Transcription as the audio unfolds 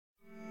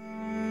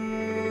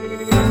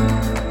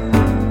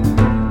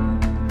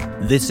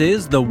This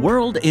is The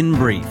World in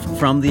Brief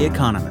from The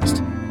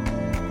Economist.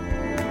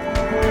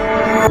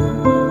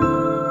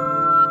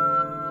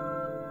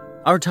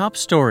 Our top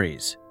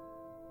stories.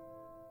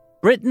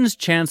 Britain's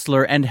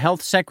Chancellor and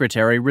Health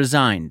Secretary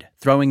resigned,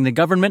 throwing the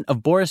government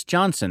of Boris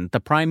Johnson, the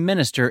Prime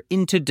Minister,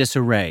 into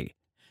disarray.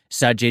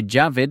 Sajid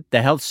Javid,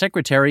 the Health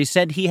Secretary,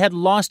 said he had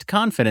lost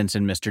confidence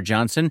in Mr.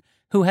 Johnson,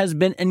 who has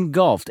been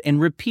engulfed in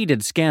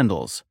repeated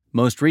scandals,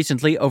 most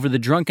recently over the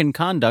drunken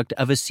conduct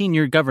of a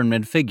senior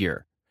government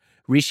figure.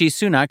 Rishi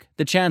Sunak,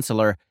 the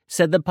Chancellor,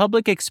 said the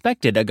public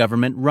expected a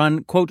government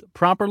run, quote,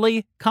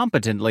 properly,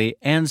 competently,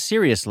 and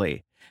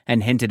seriously,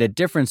 and hinted at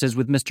differences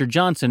with Mr.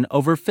 Johnson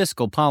over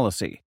fiscal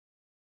policy.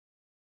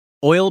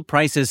 Oil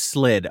prices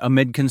slid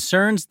amid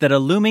concerns that a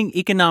looming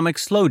economic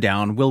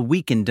slowdown will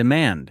weaken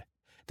demand.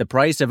 The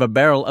price of a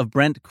barrel of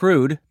Brent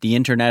crude, the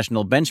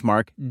international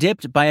benchmark,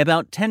 dipped by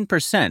about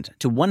 10%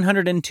 to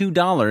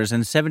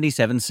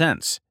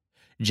 $102.77.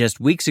 Just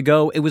weeks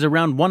ago, it was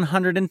around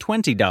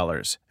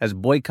 $120, as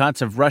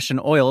boycotts of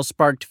Russian oil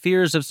sparked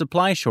fears of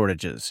supply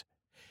shortages.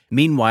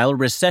 Meanwhile,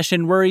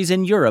 recession worries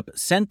in Europe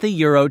sent the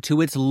euro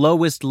to its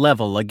lowest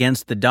level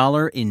against the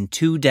dollar in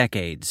 2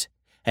 decades,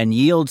 and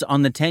yields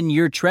on the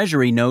 10-year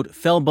Treasury note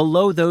fell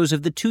below those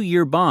of the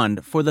 2-year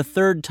bond for the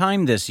 3rd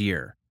time this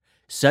year.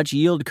 Such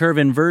yield curve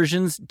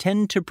inversions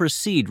tend to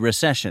precede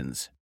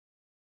recessions.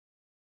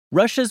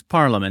 Russia's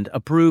parliament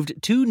approved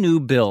 2 new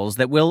bills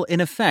that will,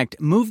 in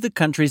effect, move the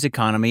country's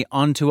economy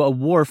onto a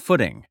war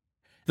footing.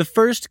 The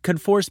first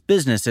could force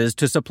businesses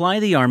to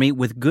supply the army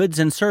with goods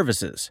and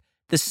services.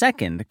 The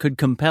second could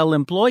compel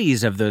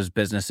employees of those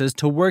businesses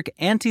to work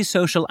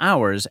antisocial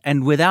hours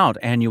and without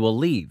annual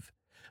leave.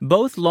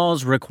 Both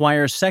laws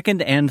require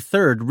second and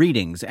third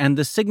readings and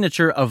the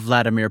signature of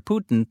Vladimir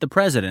Putin, the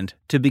president,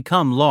 to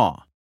become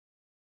law.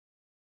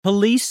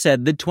 Police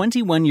said the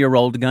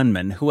 21-year-old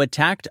gunman who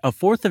attacked a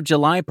 4th of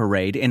July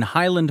parade in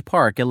Highland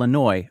Park,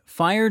 Illinois,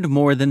 fired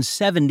more than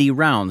 70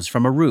 rounds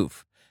from a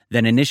roof,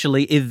 then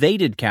initially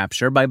evaded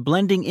capture by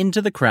blending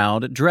into the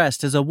crowd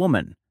dressed as a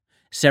woman.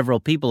 Several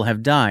people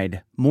have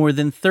died, more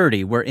than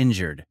 30 were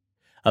injured.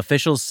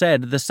 Officials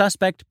said the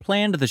suspect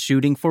planned the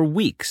shooting for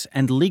weeks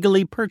and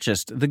legally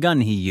purchased the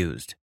gun he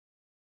used.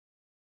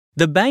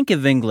 The Bank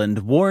of England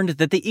warned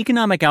that the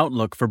economic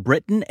outlook for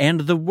Britain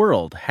and the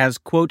world has,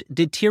 quote,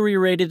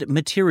 deteriorated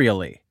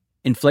materially.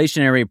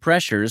 Inflationary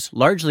pressures,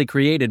 largely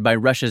created by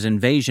Russia's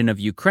invasion of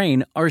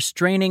Ukraine, are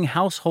straining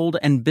household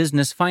and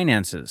business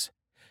finances.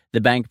 The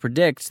bank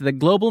predicts that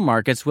global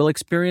markets will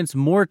experience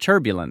more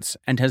turbulence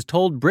and has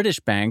told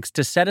British banks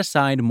to set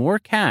aside more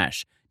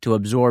cash to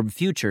absorb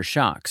future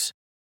shocks.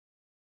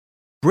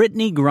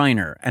 Brittney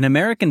Griner, an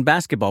American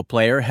basketball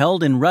player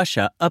held in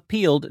Russia,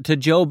 appealed to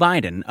Joe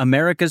Biden,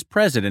 America's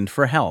president,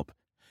 for help.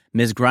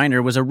 Ms.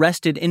 Griner was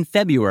arrested in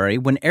February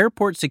when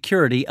airport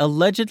security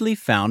allegedly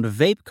found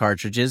vape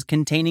cartridges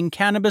containing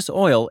cannabis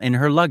oil in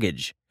her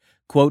luggage.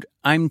 Quote,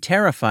 "I'm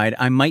terrified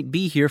I might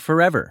be here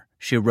forever,"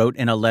 she wrote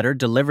in a letter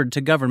delivered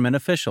to government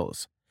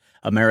officials.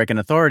 American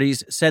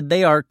authorities said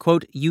they are,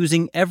 quote,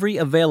 using every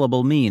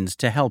available means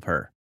to help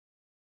her.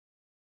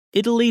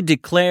 Italy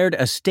declared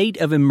a state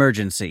of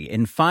emergency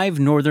in 5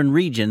 northern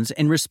regions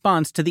in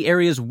response to the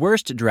area's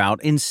worst drought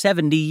in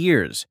 70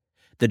 years.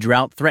 The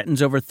drought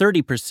threatens over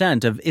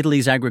 30% of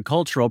Italy's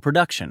agricultural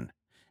production.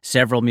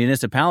 Several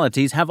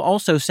municipalities have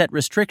also set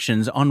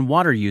restrictions on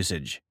water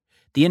usage.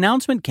 The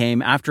announcement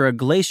came after a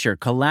glacier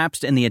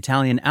collapsed in the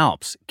Italian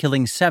Alps,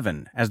 killing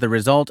 7 as the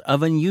result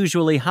of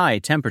unusually high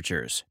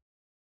temperatures.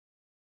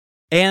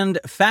 And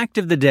fact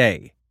of the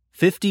day,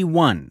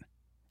 51.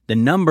 The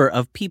number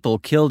of people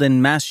killed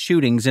in mass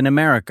shootings in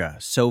America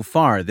so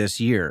far this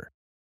year.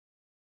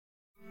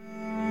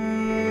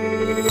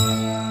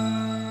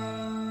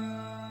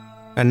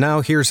 And now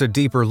here's a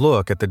deeper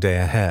look at the day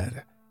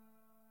ahead.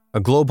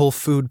 A global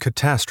food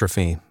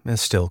catastrophe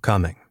is still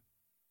coming.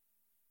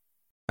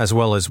 As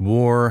well as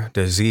war,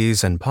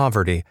 disease, and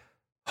poverty,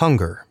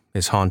 hunger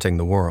is haunting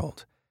the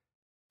world.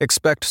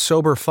 Expect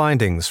sober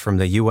findings from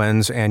the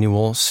UN's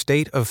annual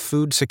State of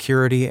Food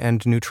Security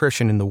and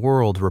Nutrition in the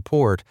World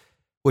report,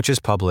 which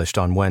is published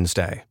on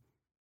Wednesday.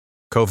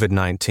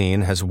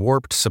 COVID-19 has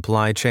warped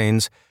supply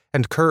chains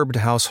and curbed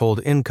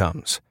household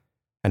incomes,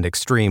 and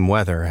extreme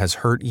weather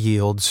has hurt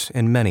yields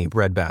in many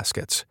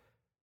breadbaskets.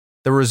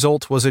 The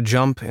result was a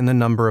jump in the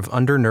number of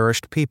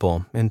undernourished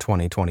people in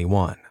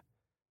 2021.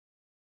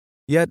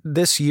 Yet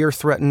this year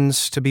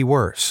threatens to be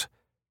worse.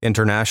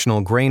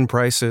 International grain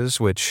prices,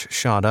 which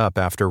shot up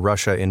after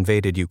Russia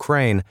invaded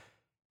Ukraine,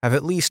 have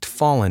at least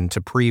fallen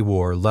to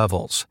pre-war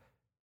levels.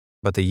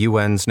 But the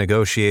UN's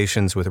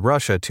negotiations with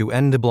Russia to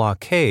end the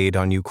blockade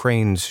on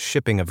Ukraine's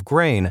shipping of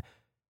grain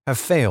have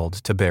failed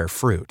to bear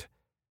fruit.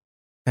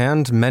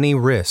 And many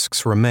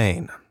risks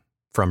remain,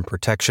 from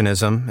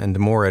protectionism and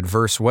more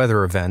adverse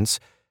weather events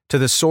to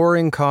the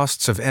soaring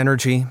costs of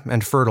energy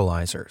and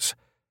fertilizers.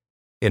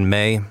 In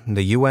May,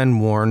 the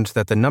UN warned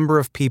that the number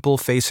of people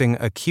facing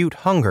acute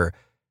hunger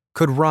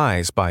could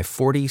rise by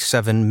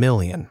 47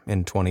 million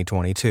in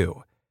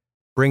 2022,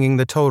 bringing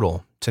the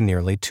total to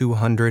nearly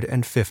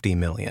 250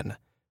 million.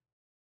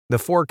 the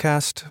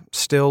forecast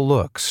still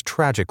looks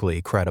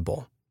tragically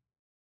credible.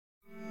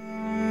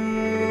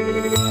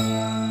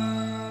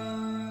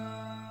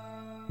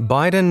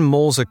 Biden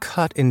mulls a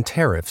cut in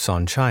tariffs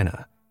on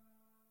China.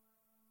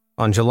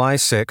 On July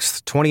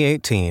 6,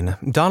 2018,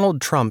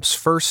 Donald Trump's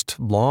first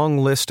long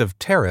list of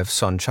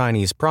tariffs on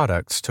Chinese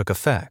products took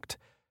effect.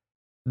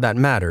 That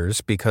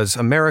matters because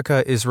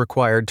America is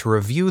required to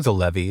review the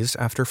levies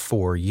after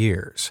 4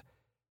 years.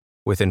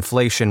 With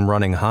inflation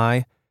running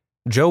high,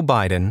 Joe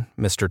Biden,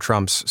 Mr.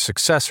 Trump's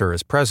successor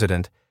as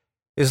president,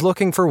 is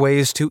looking for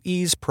ways to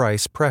ease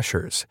price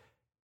pressures.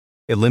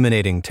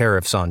 Eliminating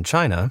tariffs on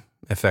China,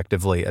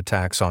 effectively a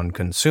tax on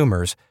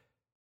consumers,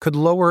 could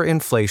lower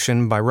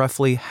inflation by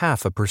roughly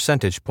 0.5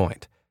 percentage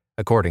point,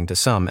 according to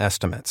some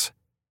estimates.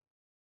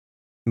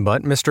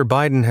 But Mr.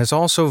 Biden has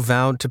also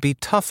vowed to be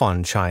tough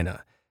on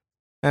China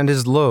and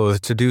is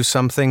loath to do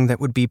something that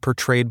would be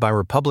portrayed by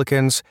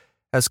Republicans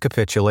as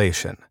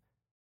capitulation.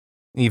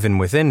 Even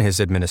within his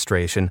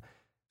administration,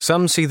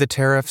 some see the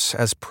tariffs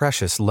as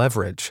precious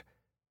leverage.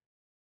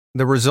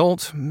 The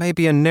result may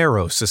be a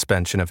narrow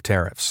suspension of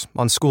tariffs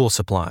on school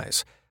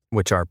supplies,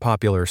 which are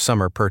popular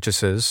summer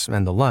purchases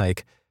and the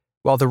like,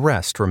 while the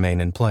rest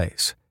remain in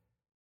place.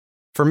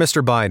 For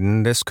Mr.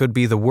 Biden, this could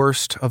be the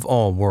worst of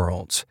all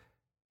worlds.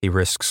 He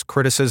risks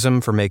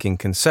criticism for making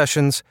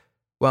concessions,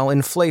 while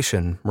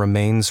inflation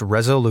remains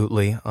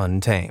resolutely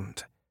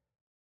untamed.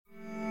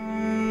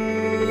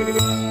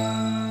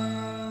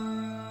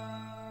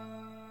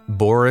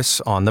 Boris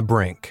on the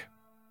brink.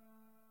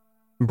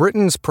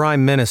 Britain's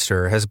Prime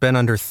Minister has been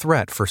under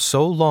threat for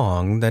so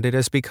long that it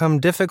has become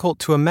difficult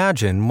to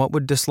imagine what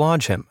would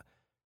dislodge him.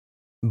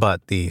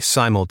 But the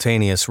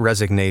simultaneous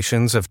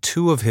resignations of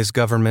 2 of his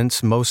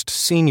government's most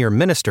senior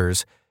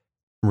ministers,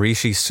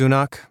 Rishi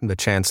Sunak, the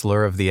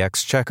Chancellor of the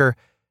Exchequer,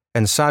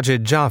 and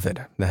Sajid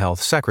Javid, the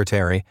Health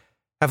Secretary,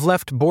 have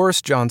left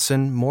Boris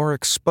Johnson more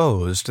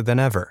exposed than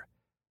ever.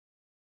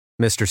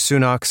 Mr.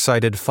 Sunak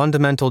cited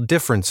fundamental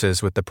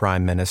differences with the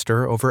Prime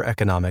Minister over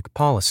economic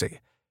policy.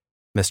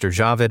 Mr.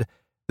 Javid,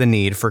 the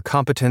need for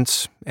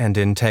competence and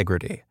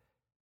integrity.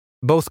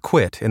 Both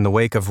quit in the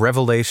wake of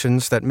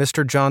revelations that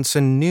Mr.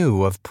 Johnson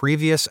knew of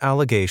previous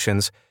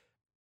allegations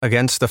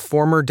against the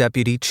former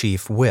Deputy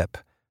Chief Whip,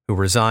 who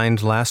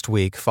resigned last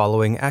week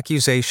following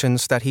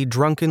accusations that he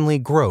drunkenly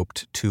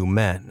groped 2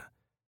 men.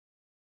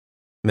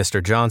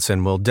 Mr.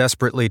 Johnson will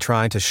desperately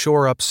try to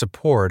shore up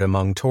support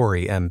among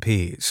Tory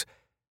MPs,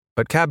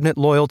 but cabinet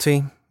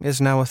loyalty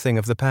is now a thing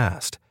of the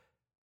past.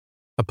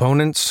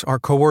 Opponents are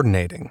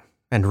coordinating,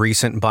 and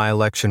recent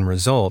by-election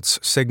results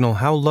signal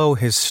how low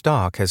his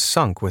stock has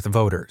sunk with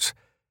voters.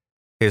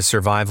 His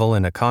survival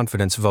in a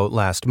confidence vote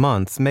last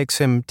month makes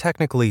him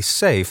technically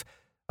safe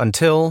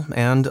until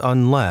and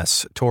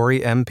unless Tory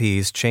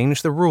MPs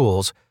change the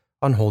rules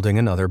on holding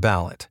another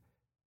ballot.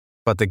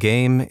 But the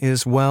game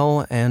is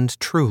well and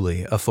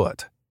truly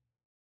afoot.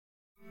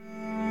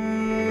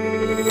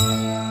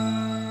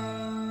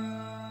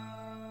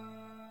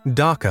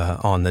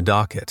 DACA on the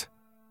docket.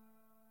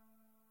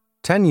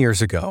 10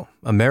 years ago,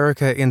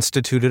 America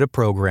instituted a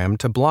program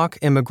to block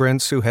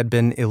immigrants who had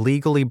been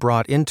illegally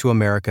brought into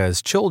America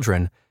as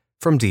children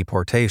from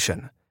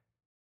deportation.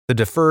 The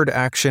Deferred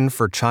Action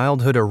for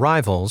Childhood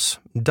Arrivals,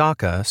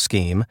 DACA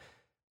scheme,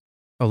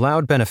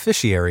 allowed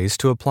beneficiaries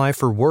to apply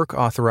for work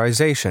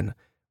authorization,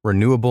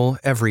 renewable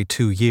every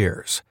 2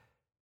 years.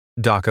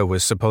 DACA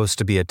was supposed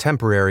to be a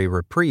temporary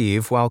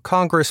reprieve while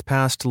Congress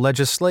passed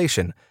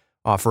legislation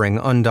offering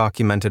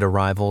undocumented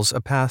arrivals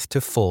a path to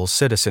full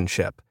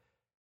citizenship.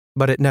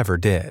 But it never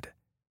did.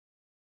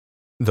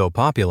 Though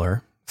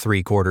popular,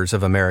 3/4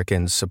 of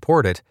Americans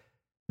support it,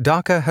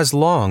 DACA has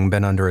long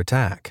been under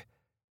attack.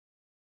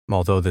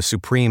 Although the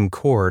Supreme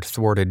Court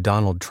thwarted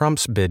Donald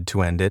Trump's bid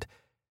to end it,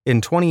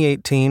 in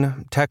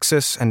 2018,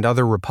 Texas and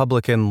other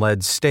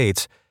Republican-led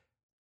states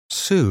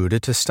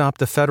sued to stop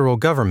the federal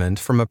government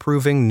from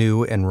approving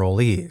new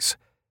enrollees.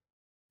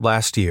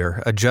 Last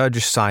year, a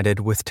judge sided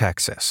with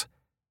Texas.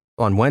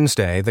 On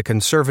Wednesday, the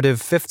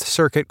conservative Fifth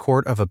Circuit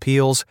Court of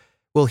Appeals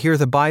will hear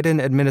the Biden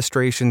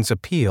administration's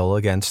appeal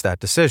against that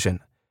decision.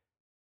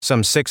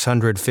 Some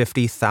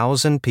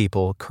 650,000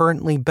 people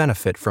currently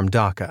benefit from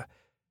DACA,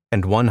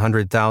 and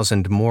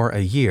 100,000 more a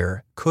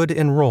year could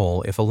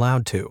enroll if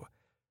allowed to.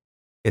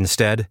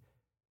 Instead,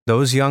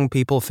 those young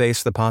people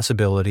face the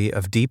possibility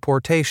of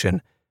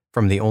deportation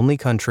from the only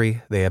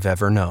country they have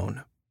ever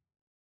known.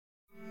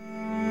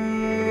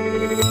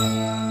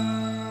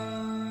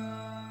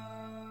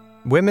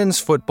 Women's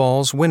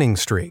football's winning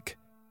streak.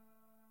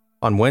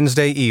 On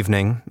Wednesday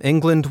evening,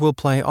 England will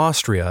play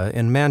Austria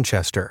in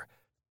Manchester,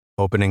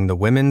 opening the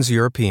Women's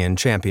European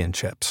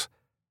Championships.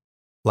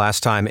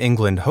 Last time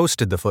England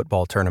hosted the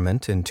football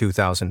tournament in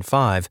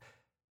 2005,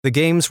 the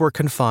games were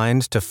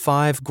confined to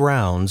 5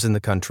 grounds in the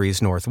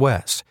country's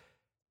northwest,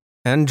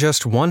 and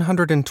just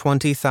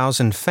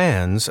 120,000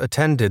 fans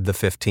attended the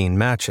 15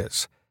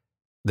 matches.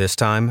 This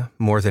time,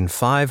 more than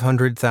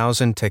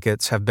 500,000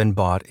 tickets have been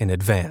bought in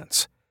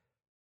advance.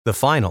 The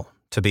final,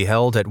 to be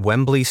held at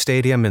Wembley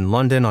Stadium in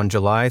London on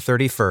July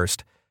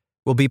 31st,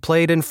 will be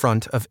played in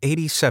front of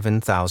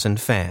 87,000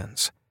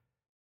 fans.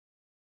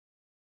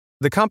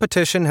 The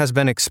competition has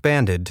been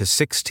expanded to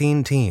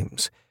 16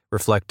 teams,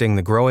 reflecting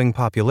the growing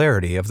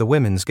popularity of the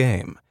women's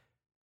game.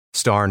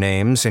 Star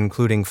names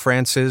including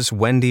France's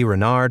Wendy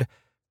Renard,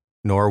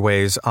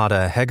 Norway's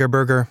Ada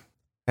Hegerberger,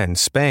 and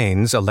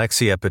Spain's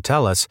Alexia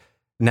Putellas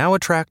now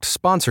attract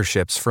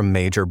sponsorships from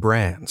major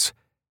brands,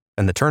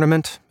 and the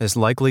tournament is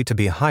likely to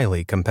be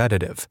highly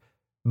competitive.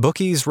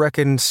 Bookies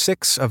reckon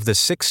 6 of the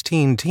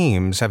 16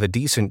 teams have a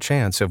decent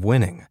chance of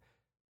winning.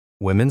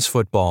 Women's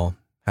football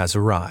has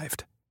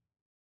arrived.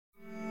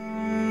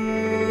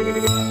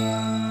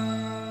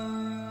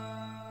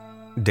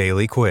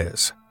 Daily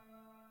Quiz.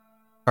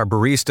 Our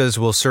baristas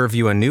will serve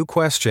you a new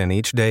question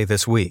each day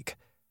this week.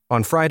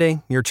 On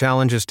Friday, your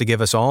challenge is to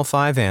give us all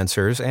 5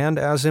 answers and,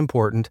 as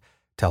important,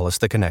 tell us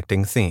the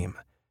connecting theme.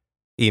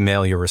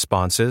 Email your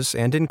responses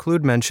and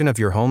include mention of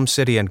your home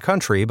city and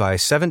country by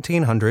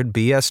 1700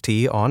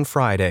 BST on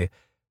Friday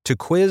to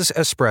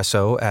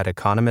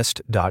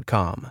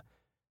quizespresso@economist.com.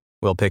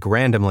 We'll pick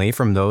randomly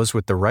from those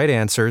with the right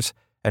answers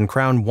and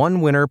crown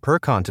one winner per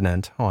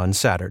continent on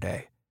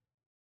Saturday.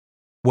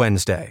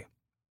 Wednesday.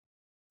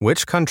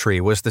 Which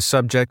country was the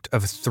subject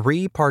of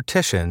 3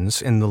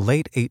 partitions in the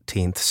late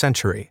 18th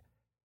century?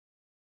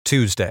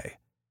 Tuesday.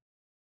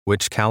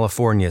 Which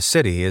California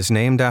city is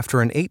named after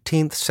an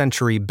 18th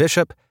century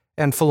bishop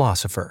and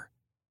philosopher?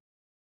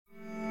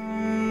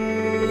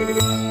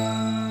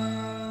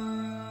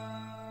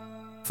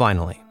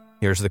 Finally,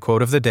 here's the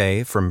quote of the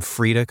day from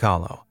Frida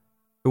Kahlo,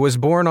 who was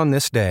born on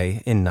this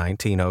day in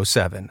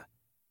 1907.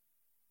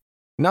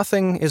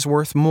 Nothing is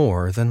worth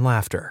more than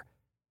laughter.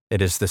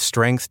 It is the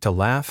strength to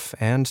laugh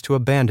and to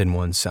abandon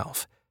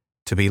oneself,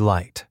 to be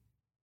light.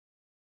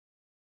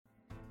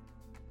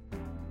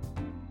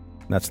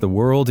 That's the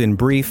world in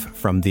brief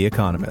from The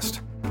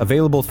Economist,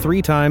 available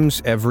 3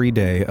 times every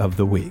day of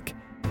the week.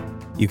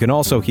 You can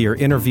also hear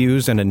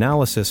interviews and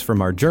analysis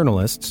from our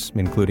journalists,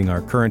 including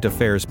our current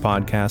affairs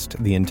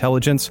podcast, The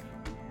Intelligence,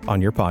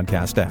 on your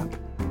podcast app.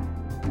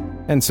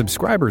 And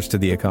subscribers to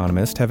The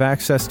Economist have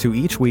access to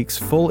each week's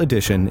full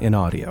edition in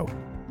audio.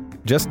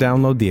 Just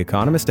download the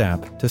Economist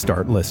app to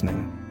start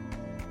listening.